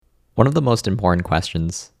One of the most important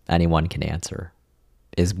questions anyone can answer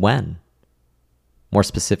is when. More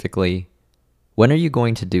specifically, when are you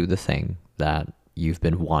going to do the thing that you've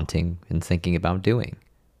been wanting and thinking about doing?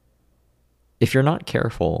 If you're not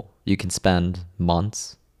careful, you can spend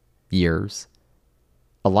months, years,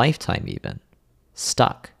 a lifetime even,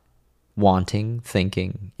 stuck, wanting,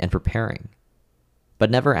 thinking, and preparing, but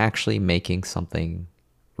never actually making something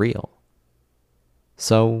real.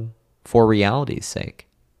 So, for reality's sake,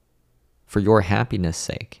 for your happiness'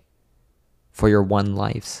 sake, for your one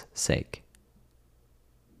life's sake,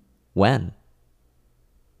 when?